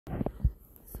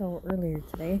So earlier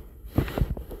today,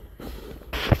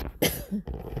 I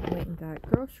went and got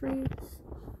groceries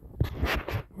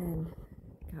and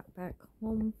got back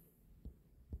home,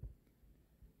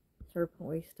 started putting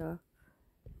away stuff,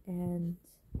 and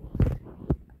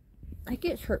I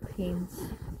get sharp pains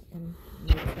in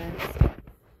my chest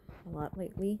a lot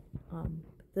lately. But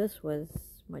this was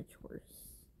much worse.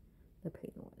 The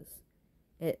pain was.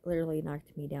 It literally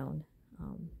knocked me down.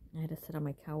 I had to sit on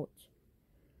my couch.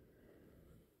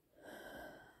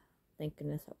 Thank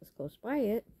goodness I was close by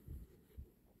it.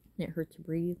 It hurt to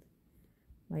breathe.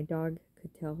 My dog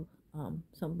could tell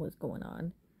something was going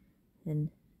on,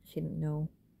 and she didn't know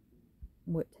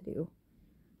what to do.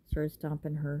 Started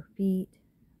stomping her feet,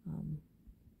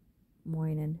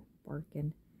 whining,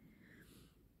 barking,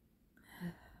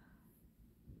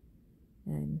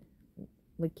 and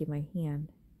licking my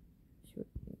hand.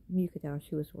 You could tell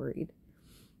she was worried.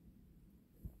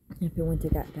 If it wouldn't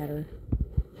have got better,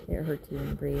 it hurt to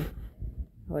even breathe,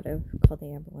 I would have called the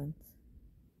ambulance.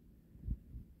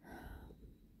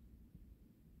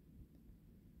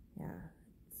 Yeah,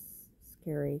 it's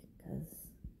scary because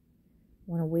I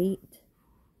want to wait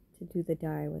to do the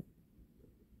dye with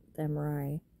the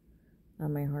MRI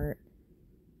on my heart,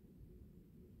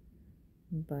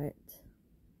 but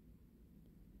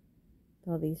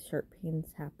all these sharp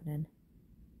pains happening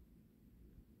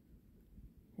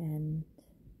and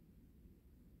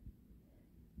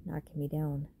knocking me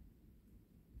down,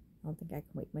 I don't think I can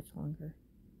wait much longer.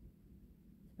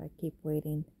 If I keep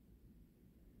waiting,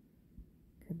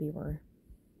 could be where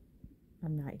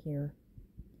I'm not here.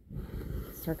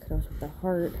 Sarcoidosis with the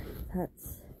heart,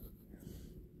 that's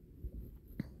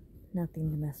nothing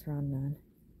to mess around on.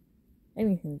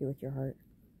 Anything to do with your heart.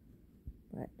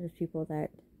 But there's people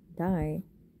that die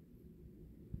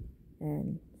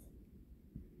and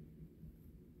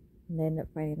they end up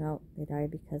finding out they died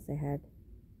because they had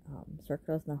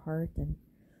sarcoidosis in the heart and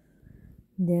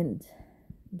didn't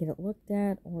get it looked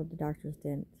at, or the doctors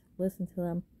didn't listen to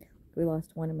them. We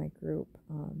lost one in my group.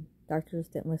 Doctors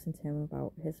didn't listen to him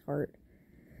about his heart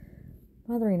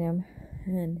bothering him,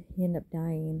 and he ended up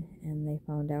dying, and they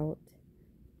found out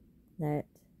that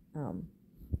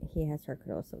he had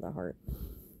sarcoidosis of the heart.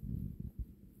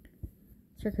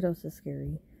 Sarcoidosis is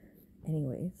scary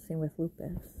anyways, same with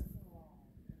lupus,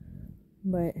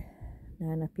 but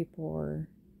not enough people are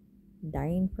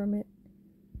dying from it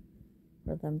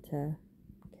for them to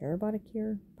care about a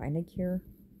cure, find a cure.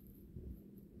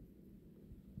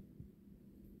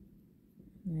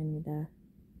 I need to,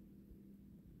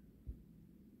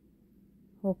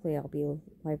 hopefully I'll be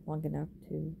alive long enough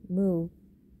to move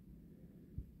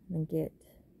and get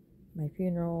my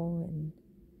funeral and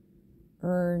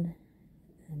urn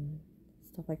and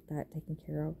stuff like that taken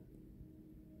care of,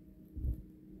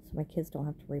 so my kids don't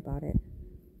have to worry about it.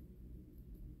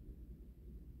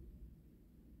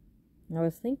 I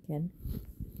was thinking,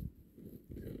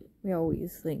 we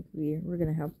always think we're going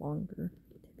to have longer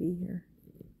to be here.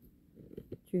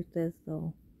 Truth is,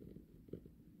 though,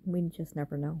 we just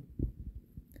never know.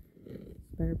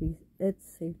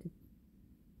 It's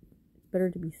better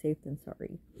to be safe than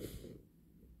sorry.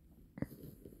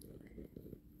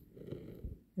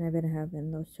 And I've been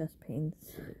having those chest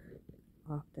pains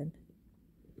often,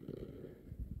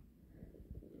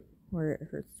 where it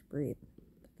hurts to breathe.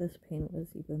 But this pain was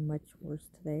even much worse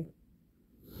today.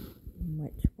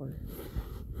 Much worse.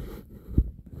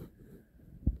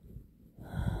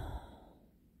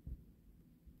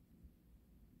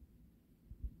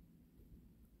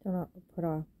 Don't put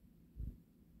off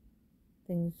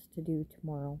things to do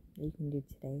tomorrow that you can do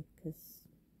today, because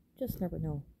just never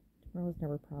know. Tomorrow's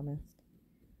never promised.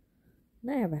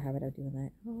 And I have a habit of doing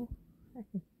that. Oh, I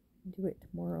can do it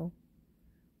tomorrow,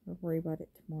 or worry about it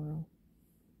tomorrow.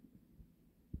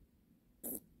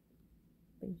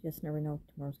 But you just never know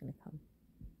if tomorrow's going to come.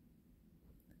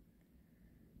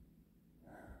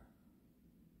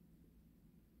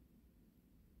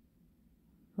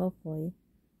 Hopefully,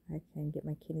 I can get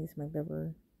my kidneys, my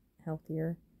liver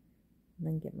healthier, and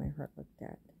then get my heart looked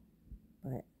at.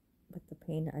 But with the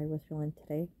pain I was feeling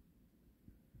today,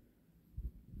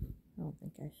 I don't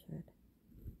think I should.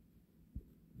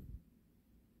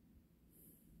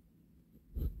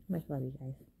 Much love, you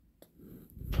guys.